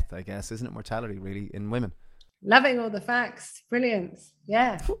death, I guess, isn't it? Mortality, really, in women. Loving all the facts. Brilliant.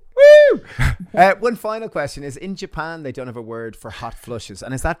 Yeah. Woo! One final question is, in Japan, they don't have a word for hot flushes.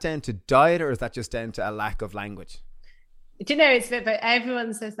 And is that down to diet, or is that just down to a lack of language? Do you know, it's a bit, but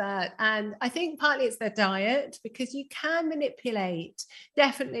everyone says that. And I think partly it's their diet, because you can manipulate.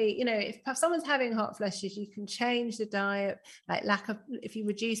 Definitely, you know, if someone's having hot flushes, you can change the diet. Like if you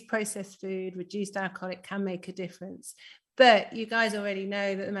reduce processed food, reduced alcohol, it can make a difference. But you guys already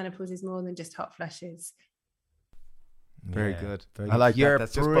know that the menopause is more than just hot flushes. Very good. I like you're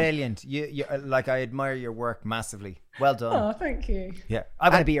that. That's brilliant. You like, I admire your work massively. Well done. Oh, thank you. Yeah, I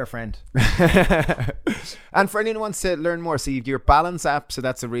want to be your friend. And for anyone who wants to learn more, so you've your Balance app. So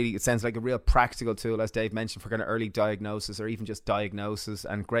that's it sounds like a real practical tool, as Dave mentioned, for kind of early diagnosis or even just diagnosis,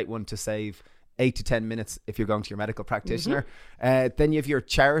 and great one to save 8 to 10 minutes if you're going to your medical practitioner. Then you have your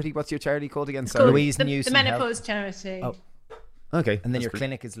charity. What's your charity called again? It's called Louise Newson. The Menopause Charity. Oh, okay. And then your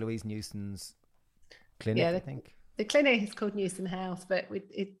clinic is Louise Newson's clinic, I think. The clinic is called Newson Health, but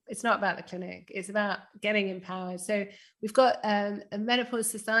it's not about the clinic. It's about getting empowered. So we've got a Menopause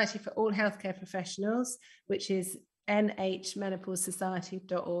Society for all healthcare professionals, which is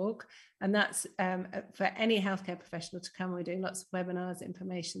nhmenopausesociety.org. And that's for any healthcare professional to come. We're doing lots of webinars,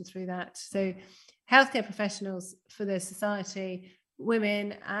 information through that. So healthcare professionals for the society,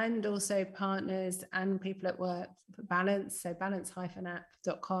 women, and also partners and people at work for Balance. So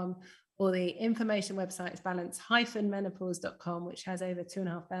balance-app.com. Or the information website is balance-menopause.com, which has over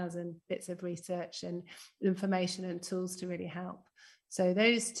 2,500 bits of research and information and tools to really help. So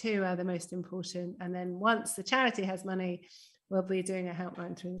those two are the most important. And then once the charity has money, we'll be doing a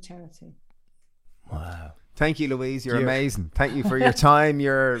helpline through the charity. Wow. Thank you, Louise. You're amazing. Thank you for your time.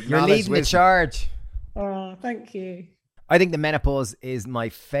 You're leading the charge. Oh, thank you. I think the menopause is my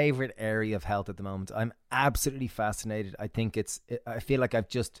favorite area of health at the moment. I'm absolutely fascinated. I feel like I've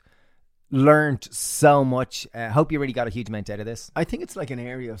just learned so much. Hope you really got a huge amount out of this. I think it's like an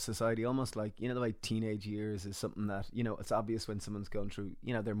area of society, almost like, you know, the way teenage years is something that, you know, it's obvious when someone's going through,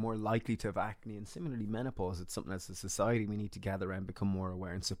 you know, they're more likely to have acne. And similarly, menopause, it's something as a society we need to gather around, become more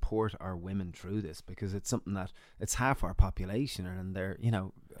aware and support our women through this, because it's something that it's half our population, and they're, you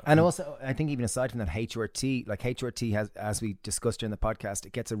know. And also, I think even aside from that, HRT, like HRT has, as we discussed during the podcast,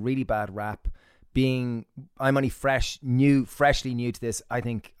 it gets a really bad rap. I'm only freshly new to this. I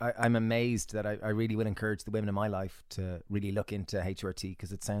think I'm amazed that I really would encourage the women in my life to really look into HRT,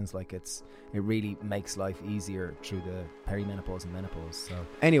 because it sounds like it really makes life easier through the perimenopause and menopause. So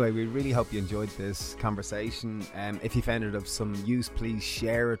anyway, we really hope you enjoyed this conversation. If you found it of some use, please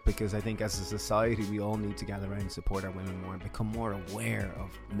share it, because I think as a society we all need to gather around and support our women more and become more aware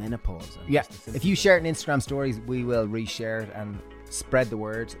of menopause. Yeah, if you share it in Instagram stories, we will reshare it and spread the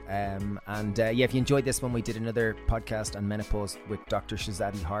word. If you enjoyed this one, we did another podcast on menopause with Dr.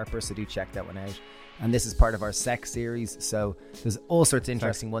 Shazadi Harper, so do check that one out. And this is part of our sex series, so there's all sorts of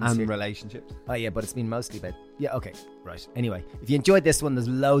interesting ones and relationships. Oh yeah, but it's been mostly about right. Anyway, if you enjoyed this one, there's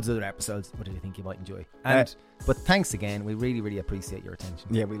loads of other episodes. What do you think you might enjoy? But thanks again. We really, really appreciate your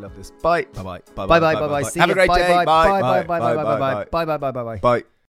attention. Yeah, we love this. Bye. Bye. Bye. Bye. Bye. Bye. Have a great day. Bye. Bye. Bye. Bye. Bye. Bye. Bye. Bye. Bye. Bye.